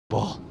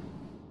Ball.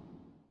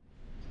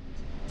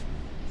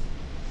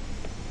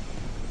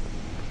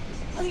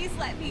 Please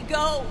let me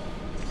go.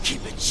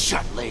 Keep it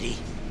shut, lady.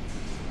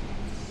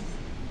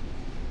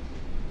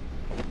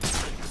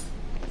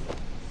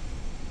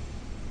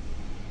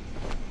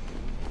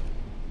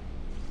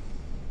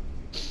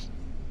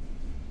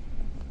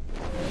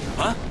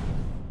 Huh?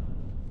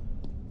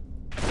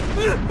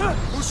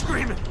 Who's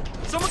screaming?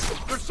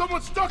 There's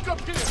someone stuck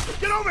up here!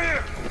 Get over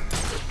here!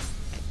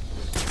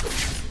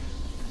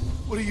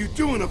 What are you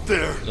doing up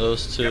there?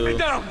 Those two. Get me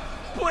down,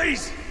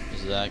 please!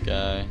 There's that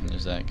guy, and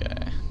there's that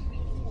guy.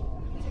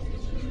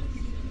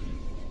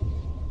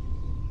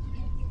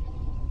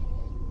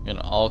 We're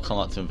gonna all come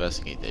out to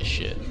investigate this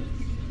shit.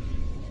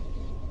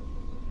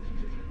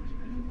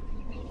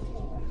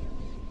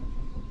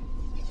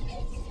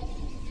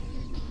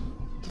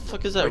 What the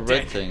fuck is that We're red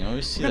dead. thing? I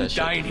always see We're that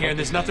gonna die shit. in here and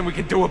there's nothing we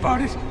can do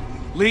about it.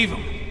 Leave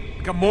him.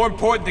 We got more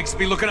important things to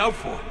be looking out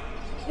for.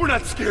 We're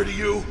not scared of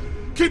you.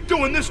 Keep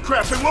doing this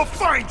crap and we'll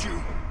find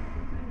you.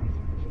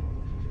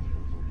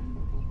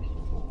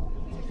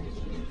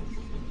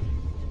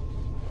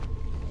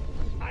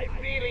 I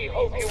really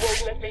hope you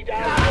won't let me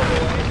down, boy.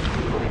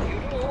 If you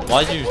do,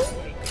 Why'd I you?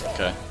 won't be cross.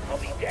 Okay. I'll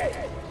be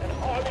dead, and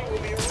Harley will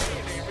be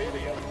really,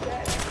 really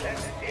upset. And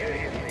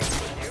seriously,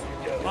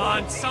 you don't. Come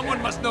on,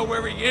 someone must know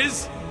where he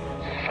is.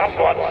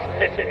 Someone's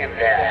sitting in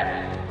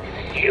there.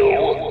 It's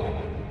you.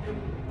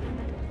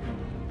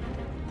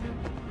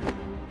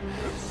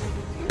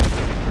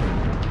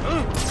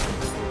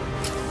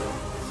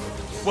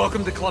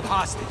 Welcome to Club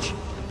Hostage.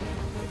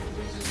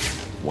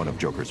 One of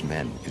Joker's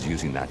men is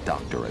using that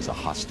doctor as a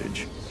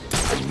hostage.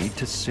 I need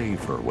to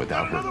save her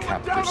without her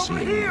captor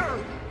seeing me.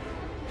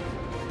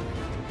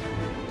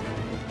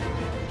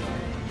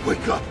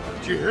 Wake up!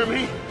 Do you hear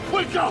me?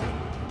 Wake up!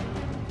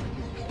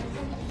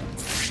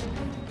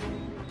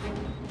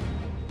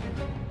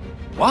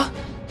 What?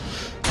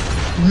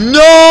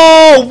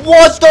 No!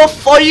 What the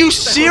f? Are you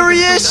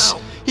serious?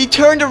 He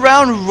turned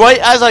around right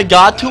as I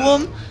got to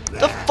him?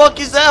 The fuck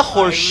is that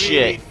horse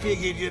shit?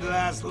 Figured you'd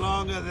last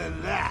longer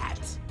than that.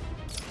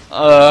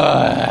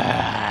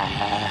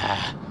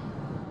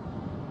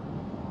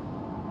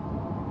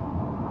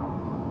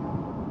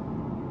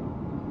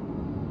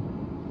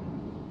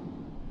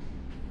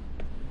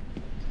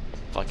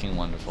 Fucking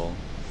wonderful.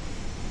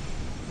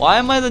 Why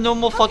am I the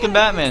normal fucking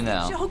Batman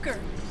now? Joker.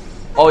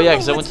 Oh yeah,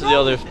 because I went to the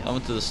other. I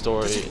went to the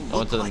story. I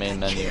went to the main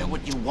menu. Care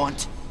what you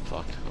want?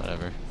 Fuck,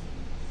 whatever.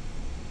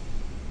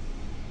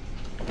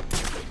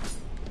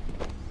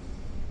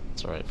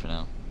 It's alright for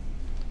now.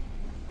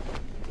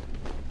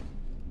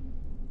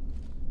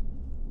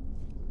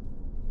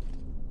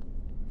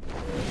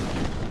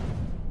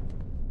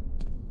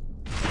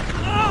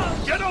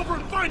 Get over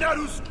and find out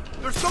who's...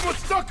 There's someone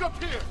stuck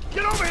up here!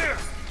 Get over here!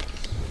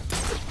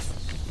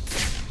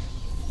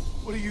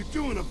 What are you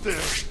doing up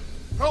there?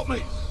 Help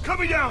me!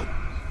 Cut me down!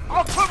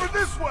 I'll cover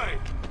this way!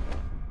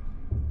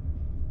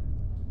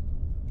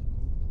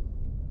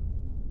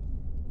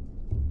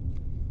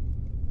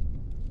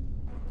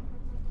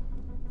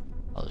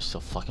 Oh, there's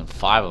still fucking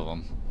 5 of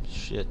them.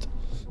 Shit.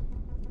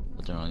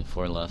 But there are only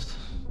 4 left.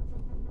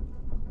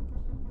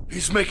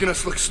 He's making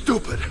us look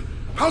stupid.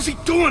 How's he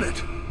doing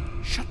it?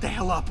 Shut the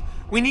hell up.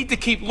 We need to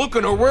keep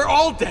looking or we're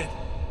all dead.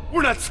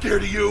 We're not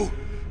scared of you.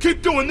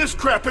 Keep doing this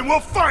crap and we'll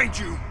find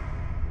you.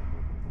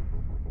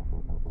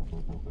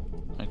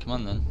 Alright, come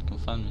on then. Come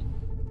find me.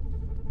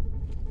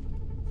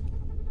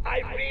 I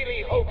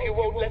really hope you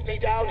won't let me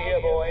down here,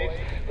 boys.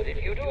 But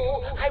if you do,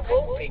 I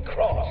won't be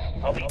cross.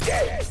 I'll be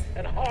dead,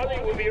 and Harley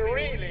will be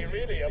really,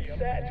 really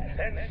upset.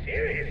 And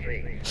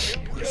seriously,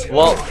 you don't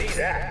Well- see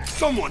that.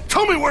 Someone,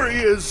 tell me where he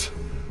is.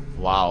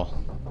 Wow.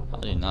 How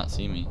did he not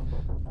see me?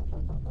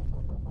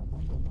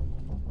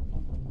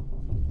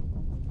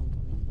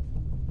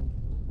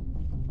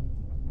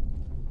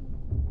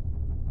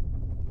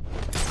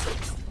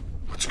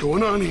 What's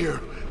going on here?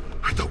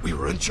 I thought we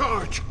were in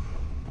charge.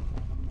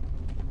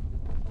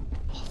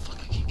 Oh fuck,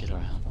 I can't get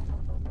around.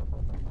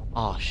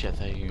 Oh shit, I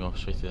thought you could go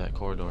straight through that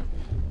corridor.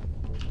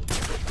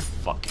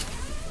 Fuck.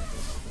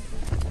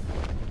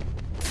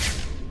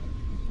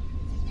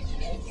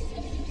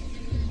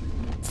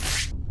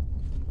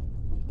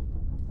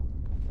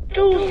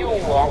 Do you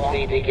want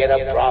me to get a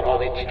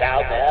Bravolich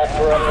down there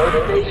for a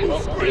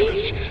motivational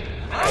speech?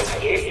 I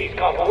hear he's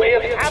got a way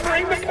of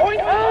hammering the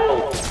point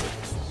home.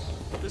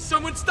 There's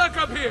someone stuck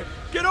up here.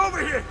 Get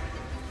over here.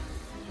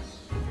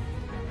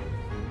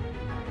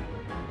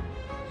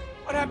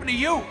 What happened to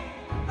you?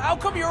 How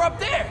come you're up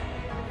there?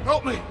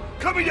 Help me.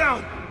 Cut me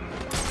down.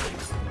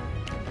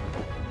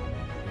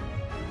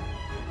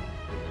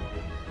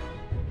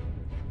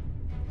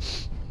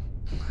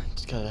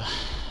 Just gotta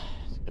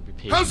be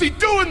patient. How's he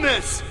doing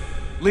this?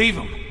 Leave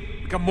him.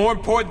 We got more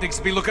important things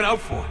to be looking out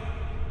for.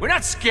 We're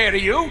not scared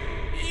of you.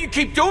 You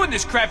keep doing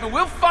this crap and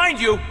we'll find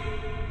you.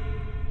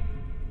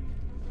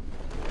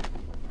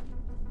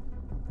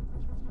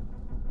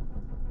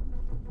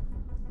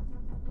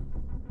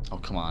 Oh,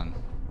 come on.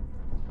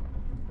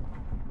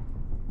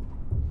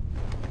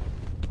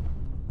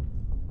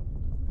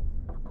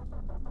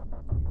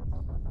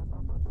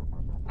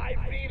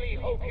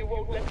 hope you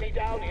won't let me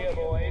down here,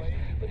 boys.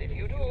 But if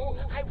you do,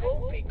 I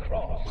won't be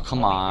cross.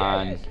 Come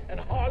I'll be on. dead, and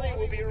Harley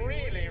will be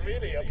really,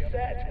 really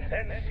upset.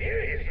 And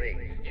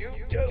seriously, you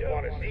don't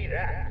want to see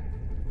that.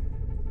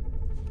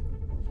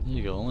 Here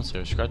you go, let's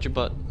hear. Scratch your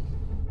butt.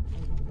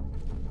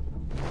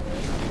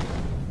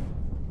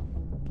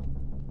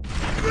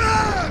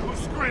 Ah! Who's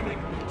screaming?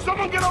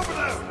 Someone get over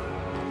there!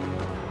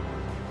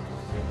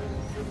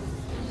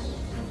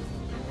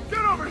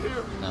 Get over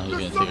here! Now he's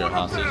There's gonna take her someone up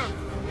hostage,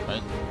 there!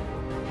 right?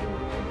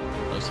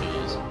 Looks like he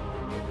is.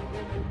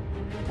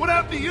 What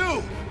happened to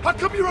you? How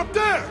come you're up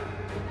there?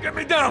 Get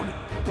me down,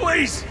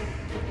 please!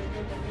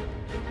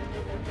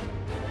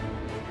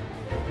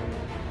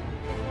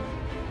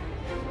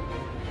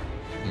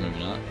 Maybe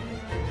not.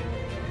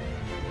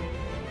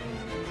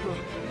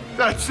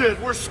 That's it,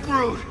 we're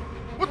screwed.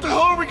 What the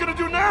hell are we gonna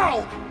do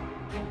now?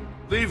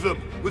 Leave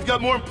them. We've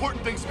got more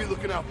important things to be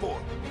looking out for.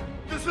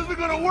 This isn't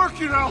gonna work,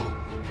 you know.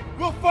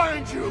 We'll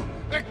find you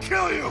and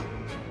kill you.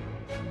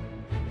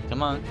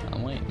 Come on,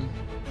 I'm waiting.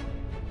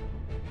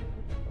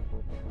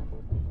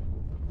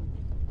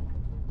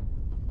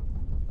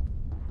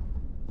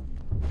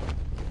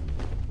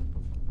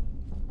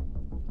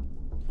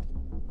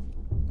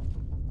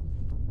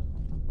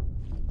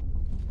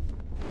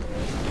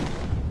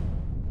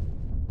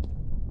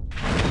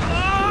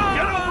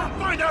 Get over and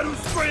find out who's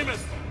screaming.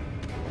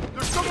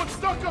 There's someone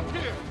stuck up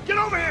here. Get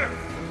over here.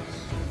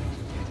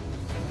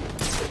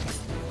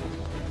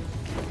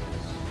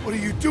 What are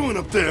you doing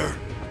up there?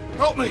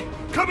 Help me.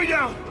 Cut me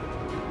down.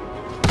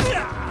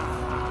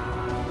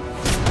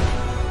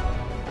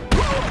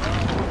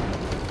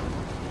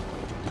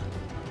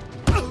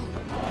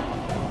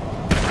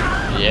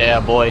 Yeah,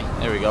 boy.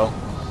 There we go.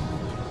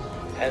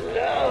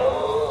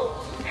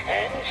 Hello,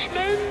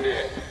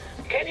 henchman?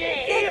 Can you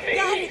hear me? Thank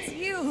God it's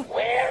you.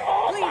 Where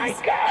are my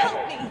Please, guns?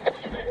 help me.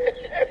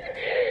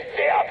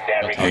 They are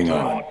very Hang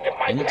on. important to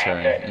my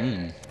Intern.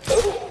 plan.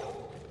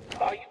 Oh,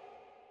 are you?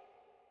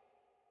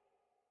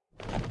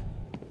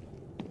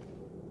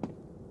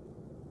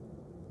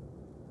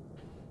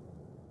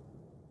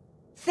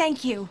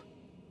 Thank you.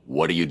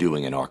 What are you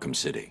doing in Arkham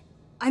City?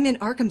 I'm in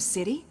Arkham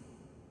City?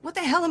 What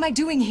the hell am I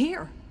doing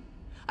here?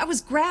 I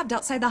was grabbed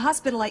outside the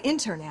hospital I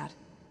intern at.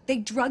 They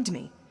drugged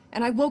me,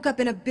 and I woke up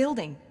in a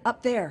building,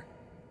 up there.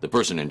 The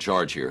person in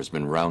charge here has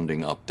been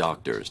rounding up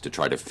doctors to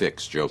try to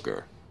fix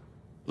Joker.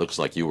 Looks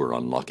like you were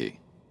unlucky.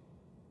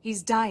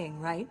 He's dying,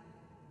 right?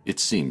 It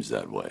seems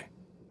that way.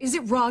 Is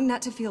it wrong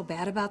not to feel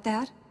bad about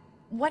that?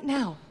 What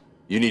now?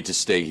 You need to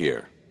stay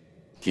here.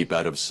 Keep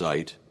out of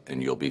sight,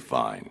 and you'll be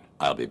fine.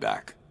 I'll be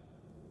back.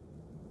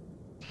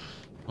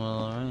 Well,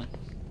 alright.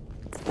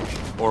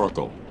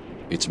 Oracle,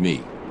 it's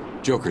me.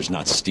 Joker's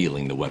not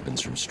stealing the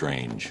weapons from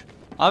Strange.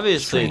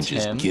 Obviously, it's Strange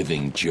is him.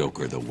 giving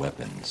Joker the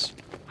weapons.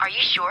 Are you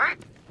sure?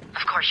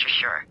 Of course you're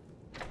sure.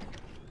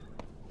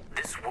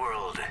 This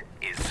world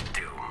is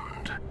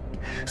doomed.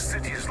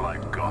 Cities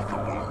like Gotham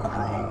will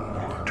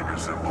grow to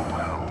resemble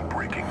hell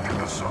breaking through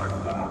the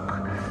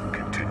sidewalk,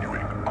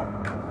 continuing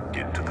up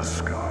into the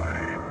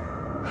sky.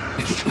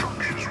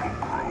 Structures will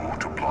grow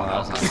to block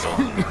out the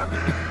sun,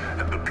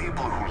 and the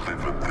people who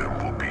live in them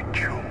will be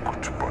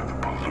choked by the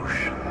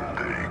pollution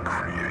they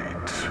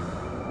create.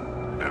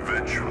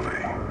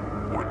 Eventually,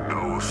 when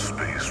no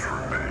space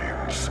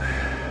remains,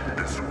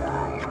 this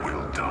world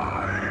will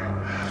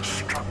die,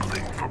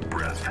 struggling for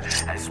breath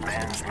as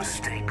man's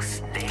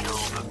mistakes nail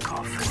the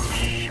coffin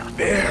shut.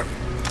 There.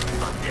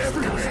 But this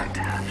doesn't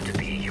have to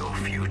be your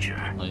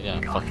future. Oh, you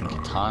got a fucking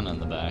katana in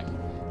the back.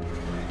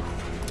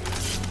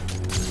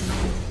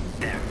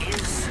 There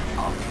is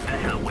a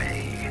better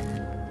way.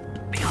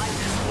 Behind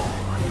this wall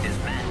is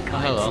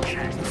hello. mankind's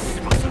chance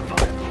for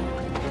survival.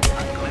 A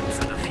glimpse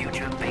of the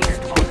future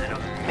based on an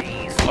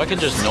amazing I could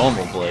just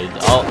normal blade.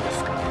 Oh,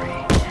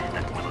 discovery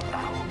that will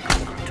allow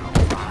Gotham to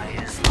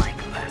rise like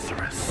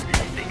Lazarus,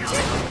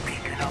 becoming a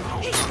beacon of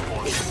hope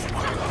for this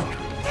world.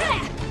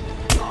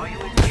 Are you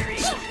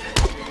intrigued?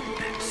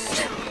 Then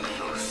still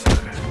closer.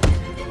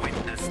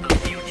 Witness the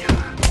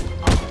future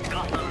of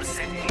Gotham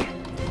City.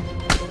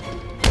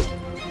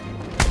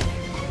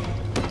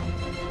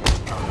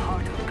 The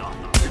heart of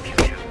Gotham's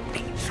future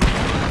beats with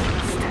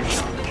Lazarus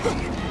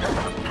technology. The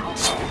power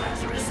of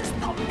Lazarus is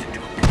pumped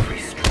into every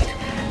street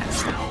and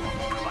now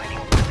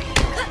providing clean,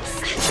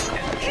 safe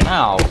energy.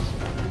 ow.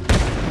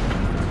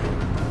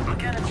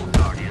 Mechanical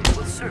guardians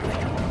will serve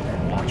you,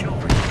 watch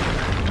over you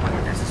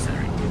where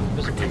necessary,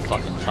 This is protect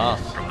fucking you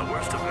tough. from the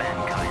worst of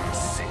mankind's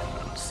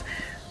sins.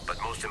 But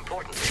most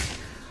importantly,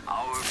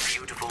 our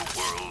beautiful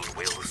world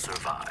will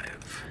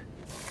survive.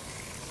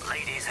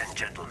 Ladies and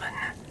gentlemen,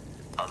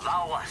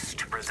 allow us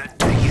to present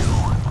to you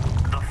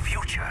the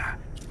future.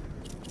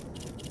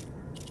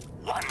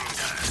 Wonder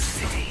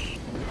City.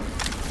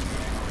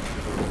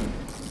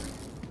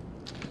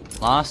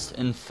 Lost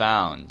and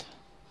found.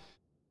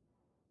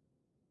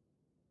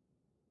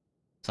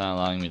 It's not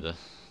allowing me to.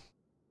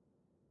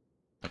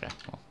 Okay,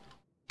 well.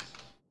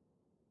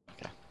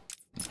 Okay.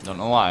 Don't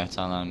know why it's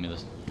not allowing me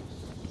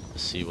to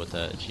see what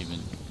that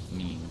achievement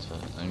means, but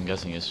I'm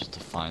guessing it's just to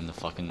find the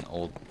fucking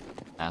old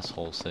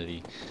asshole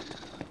city.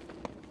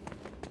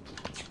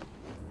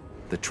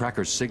 The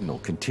tracker's signal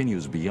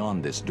continues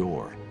beyond this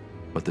door,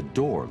 but the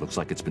door looks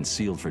like it's been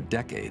sealed for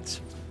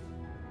decades.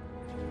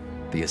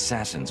 The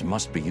assassins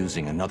must be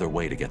using another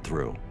way to get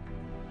through.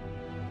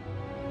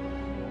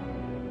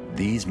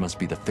 These must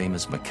be the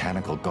famous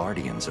mechanical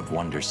guardians of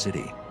Wonder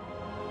City.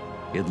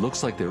 It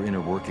looks like their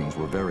inner workings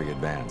were very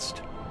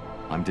advanced.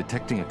 I'm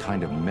detecting a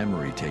kind of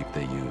memory tape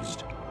they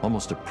used,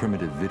 almost a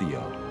primitive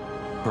video.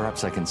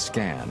 Perhaps I can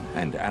scan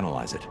and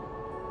analyze it.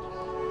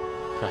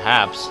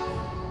 Perhaps.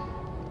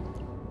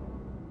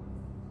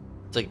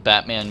 It's like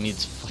Batman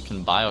meets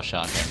fucking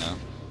BioShock right now.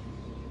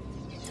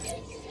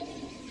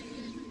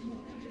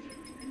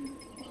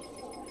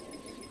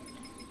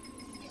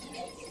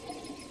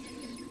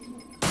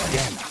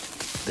 Damn,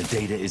 the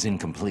data is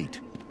incomplete.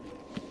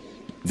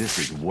 This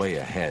is way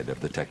ahead of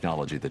the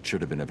technology that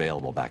should have been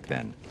available back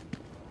then.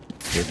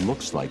 It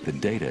looks like the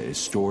data is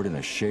stored in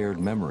a shared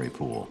memory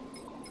pool.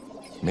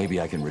 Maybe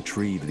I can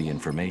retrieve the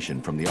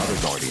information from the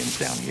other Guardians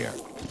down here.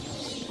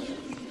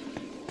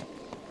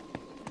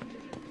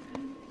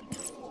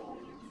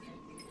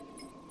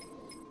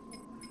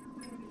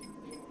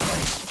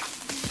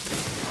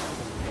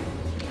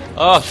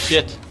 Oh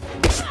shit.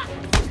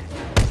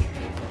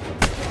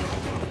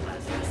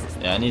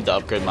 Yeah, I need to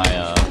upgrade my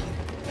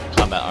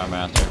combat armor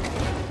after.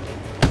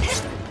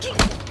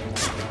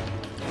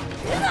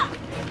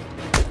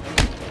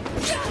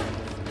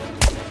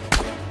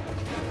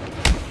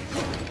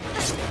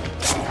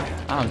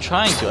 I'm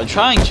trying to.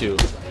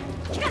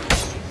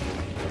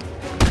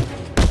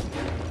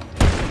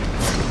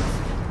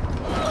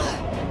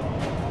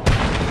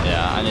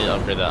 Yeah, I need to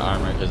upgrade that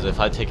armor because if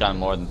I take on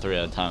more than 3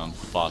 at a time, I'm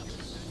fucked.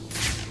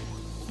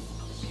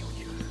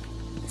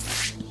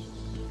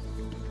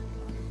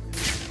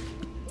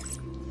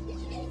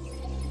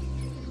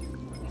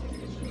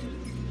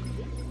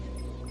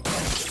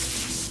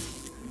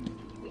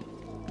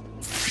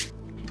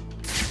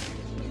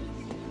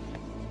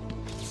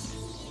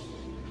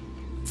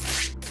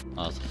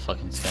 Oh, it's a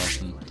fucking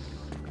skeleton.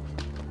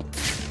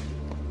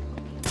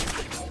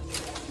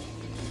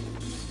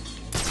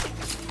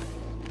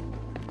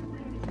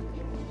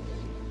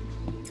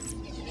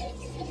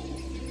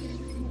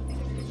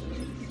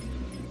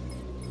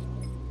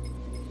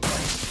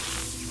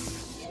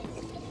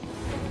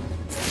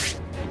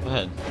 Go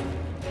ahead.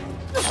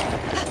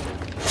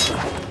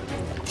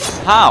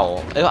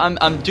 How?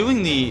 I'm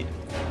doing the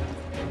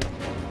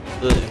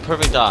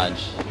perfect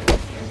dodge.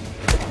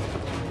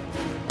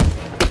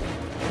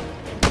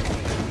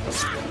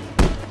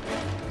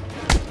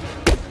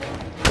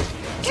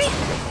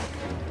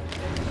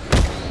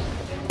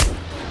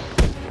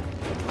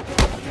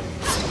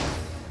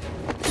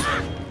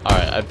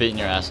 Alright, I've beaten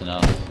your ass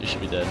enough. You should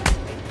be dead.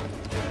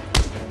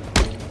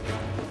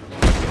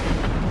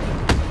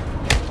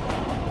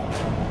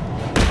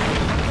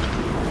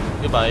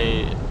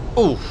 Goodbye.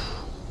 Oof.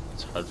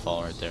 It's a hard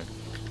fall right there.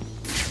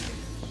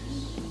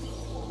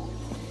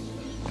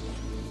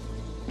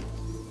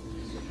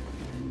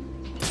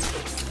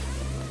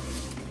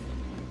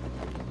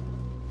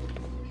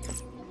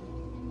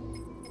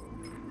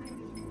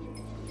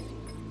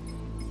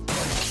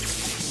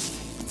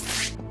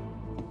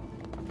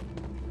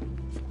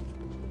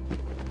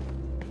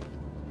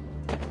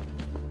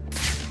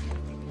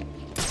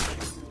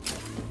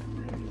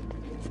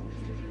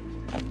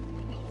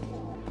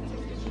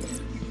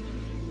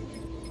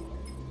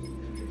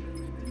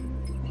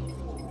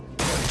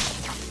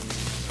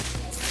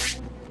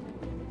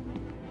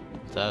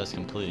 That is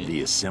complete.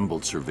 The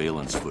assembled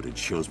surveillance footage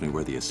shows me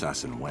where the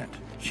assassin went.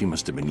 She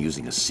must have been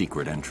using a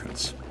secret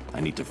entrance.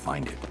 I need to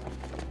find it.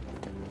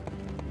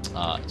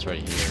 It's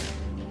right here.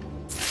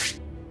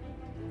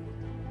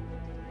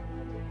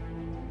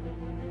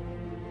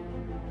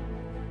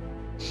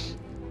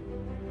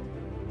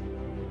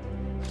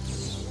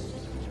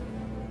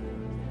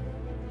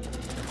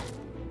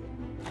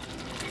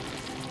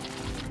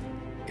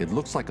 It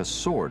looks like a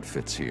sword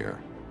fits here.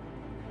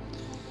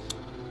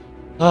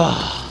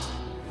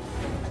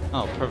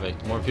 Oh,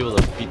 perfect. More people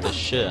to beat the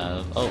shit out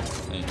of. Oh,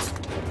 hey.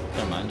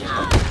 Never mind. Just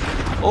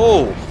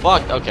oh,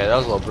 fuck. Okay, that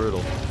was a little brutal.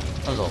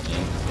 That was a little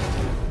mean.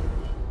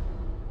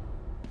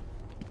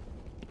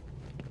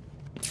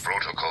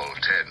 Protocol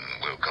 10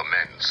 will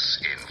commence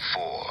in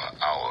 4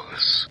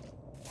 hours.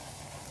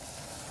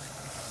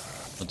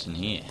 What's in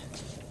here?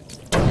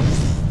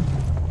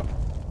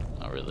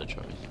 Not really a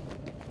trophy.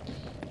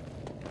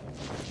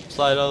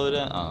 Slide all the way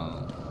down.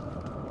 Oh.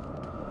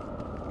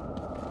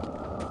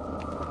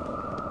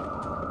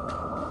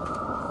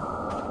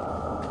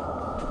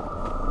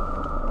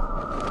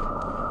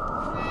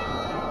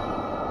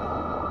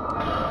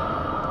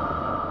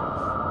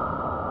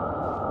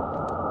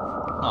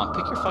 Aw,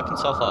 pick your fucking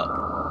self up.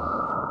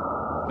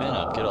 Man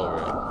up, get over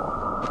it.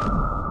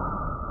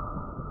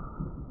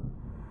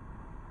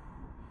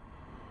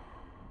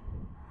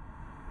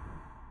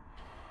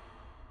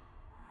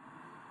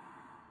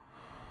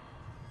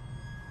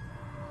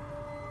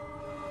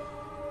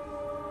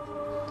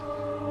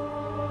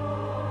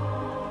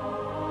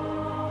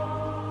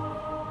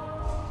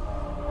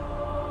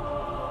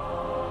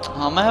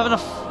 Am I having a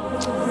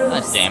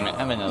God damn it, I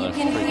have another You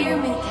can hear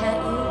me,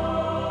 can't you?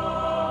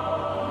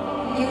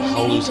 You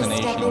need to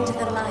step into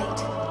the light.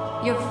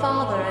 Your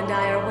father and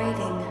I are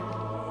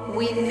waiting.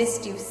 We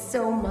missed you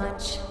so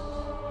much.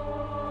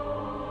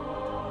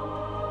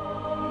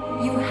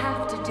 You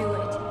have to do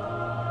it.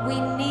 We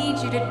need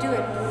you to do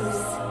it,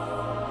 Bruce.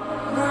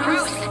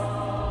 Bruce!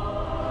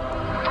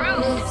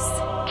 Bruce!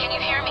 Can you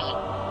hear me?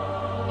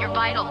 Your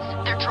vitals,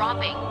 they're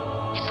dropping.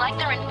 It's like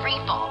they're in free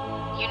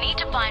fall. You need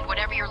to find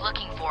whatever you're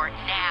looking for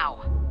now.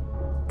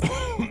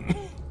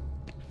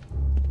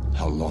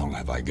 How long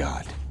have I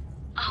got?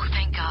 Oh,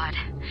 thank God.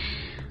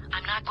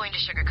 I'm not going to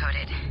sugarcoat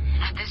it.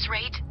 At this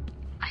rate,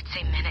 I'd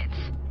say minutes.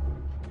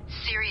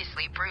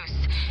 Seriously,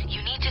 Bruce,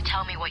 you need to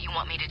tell me what you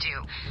want me to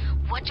do.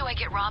 What do I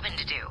get Robin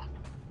to do?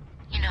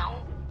 You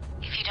know,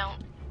 if you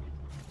don't...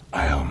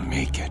 I'll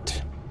make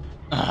it.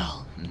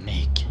 I'll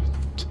make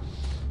it.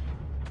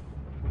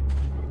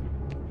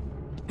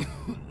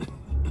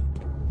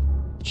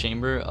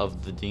 Chamber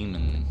of the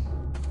Demon.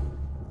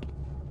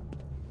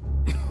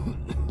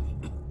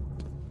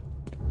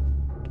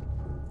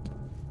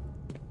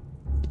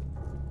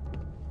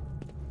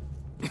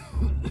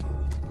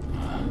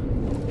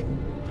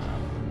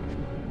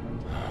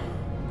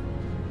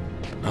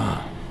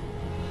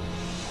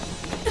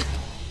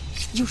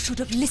 You should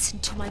have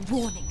listened to my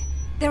warning.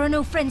 There are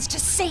no friends to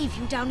save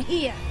you down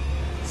here.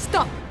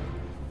 Stop!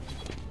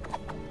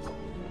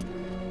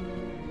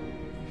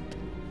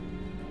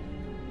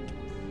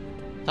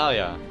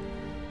 Talia.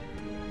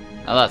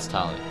 Now that's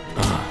Talia.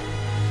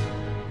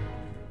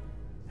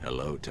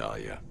 Hello,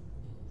 Talia.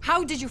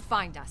 How did you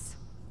find us?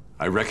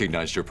 I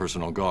recognized your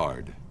personal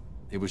guard.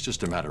 It was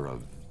just a matter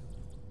of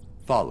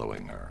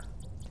following her.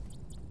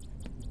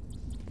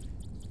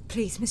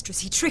 Please, mistress,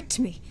 he tricked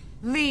me.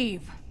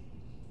 Leave.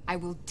 I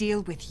will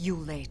deal with you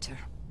later.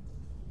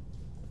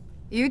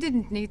 You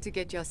didn't need to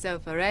get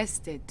yourself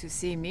arrested to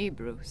see me,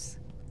 Bruce.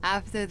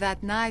 After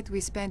that night we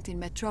spent in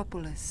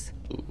Metropolis.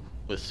 Ooh,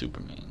 with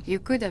Superman. You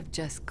could have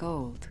just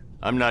called.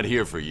 I'm not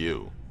here for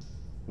you.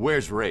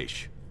 Where's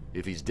Raish?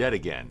 If he's dead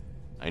again,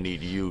 I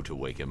need you to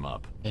wake him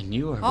up. And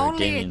you are where Only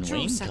Damian a true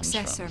Wayne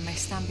successor comes from. may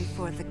stand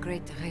before the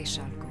great Raish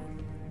Al Ghul.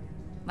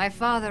 My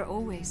father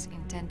always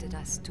intended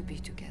us to be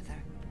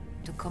together,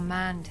 to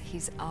command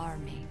his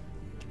army.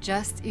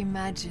 Just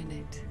imagine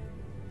it.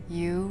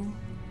 You,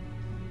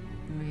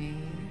 me,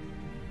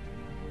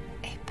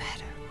 a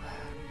better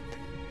world.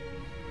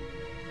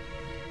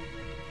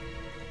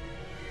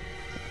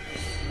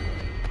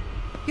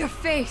 Your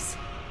face!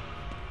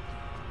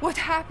 What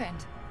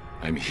happened?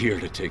 I'm here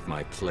to take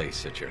my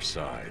place at your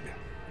side.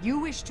 You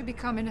wish to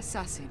become an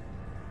assassin.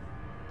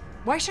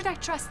 Why should I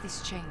trust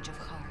this change of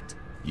heart?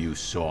 You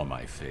saw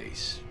my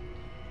face.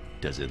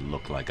 Does it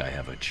look like I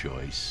have a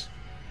choice?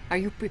 Are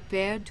you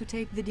prepared to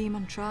take the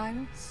demon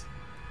trials?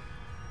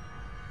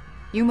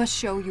 You must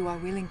show you are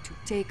willing to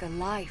take a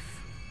life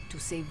to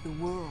save the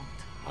world.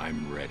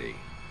 I'm ready.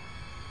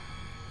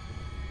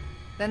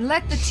 Then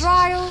let the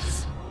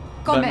trials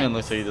commence. Batman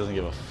looks like he doesn't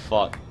give a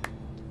fuck.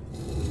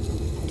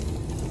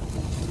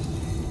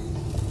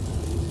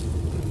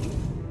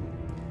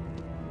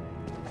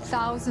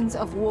 Thousands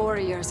of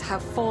warriors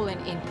have fallen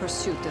in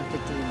pursuit of the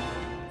demon.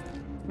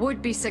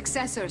 Would-be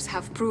successors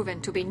have proven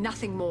to be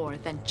nothing more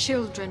than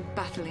children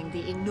battling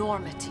the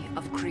enormity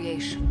of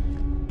creation.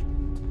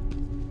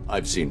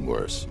 I've seen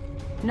worse.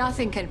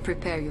 Nothing can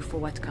prepare you for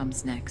what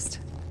comes next.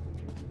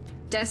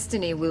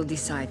 Destiny will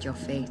decide your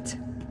fate.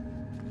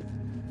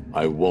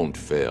 I won't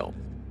fail.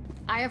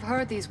 I have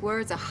heard these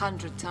words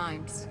 100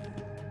 times.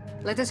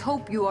 Let us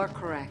hope you are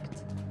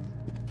correct.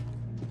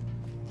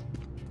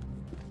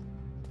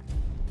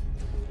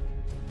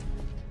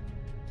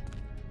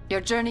 Your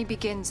journey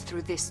begins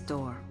through this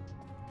door.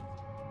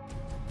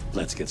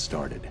 Let's get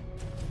started.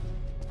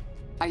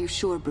 Are you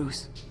sure,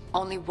 Bruce?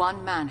 Only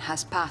one man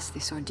has passed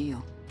this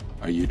ordeal.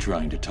 Are you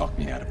trying to talk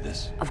me out of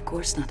this? Of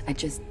course not. I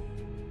just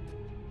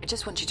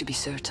want you to be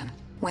certain.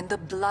 When the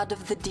blood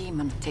of the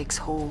demon takes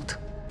hold,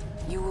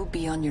 you will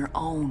be on your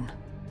own.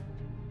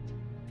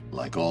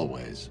 Like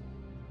always.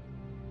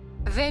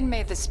 Then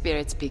may the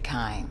spirits be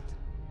kind.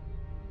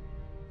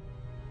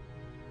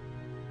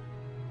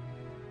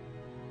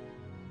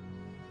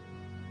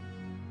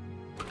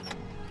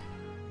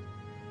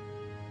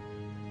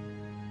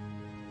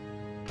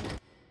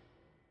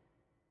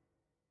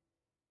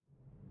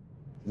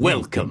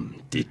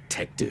 Welcome,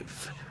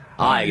 Detective.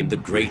 I am the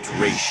great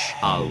Raish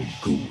Al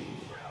Ghul.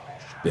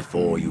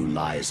 Before you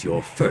lies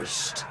your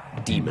first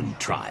demon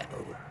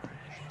trial.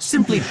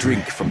 Simply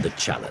drink from the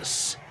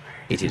chalice.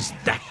 It is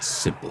that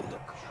simple.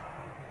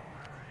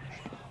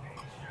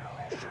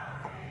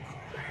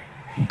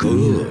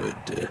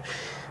 Good.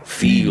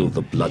 Feel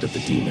the blood of the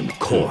demon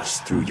course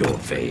through your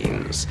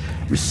veins,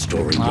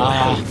 restoring your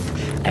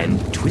health and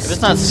twisting. If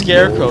it's not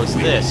Scarecrow, it's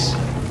this.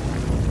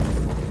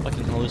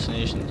 Fucking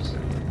hallucinations.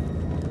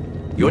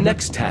 Your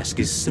next task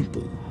is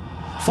simple.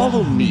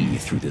 Follow me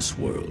through this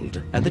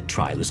world, and the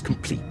trial is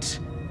complete.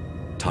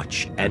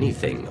 Touch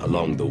anything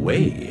along the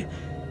way,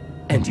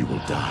 and you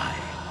will die.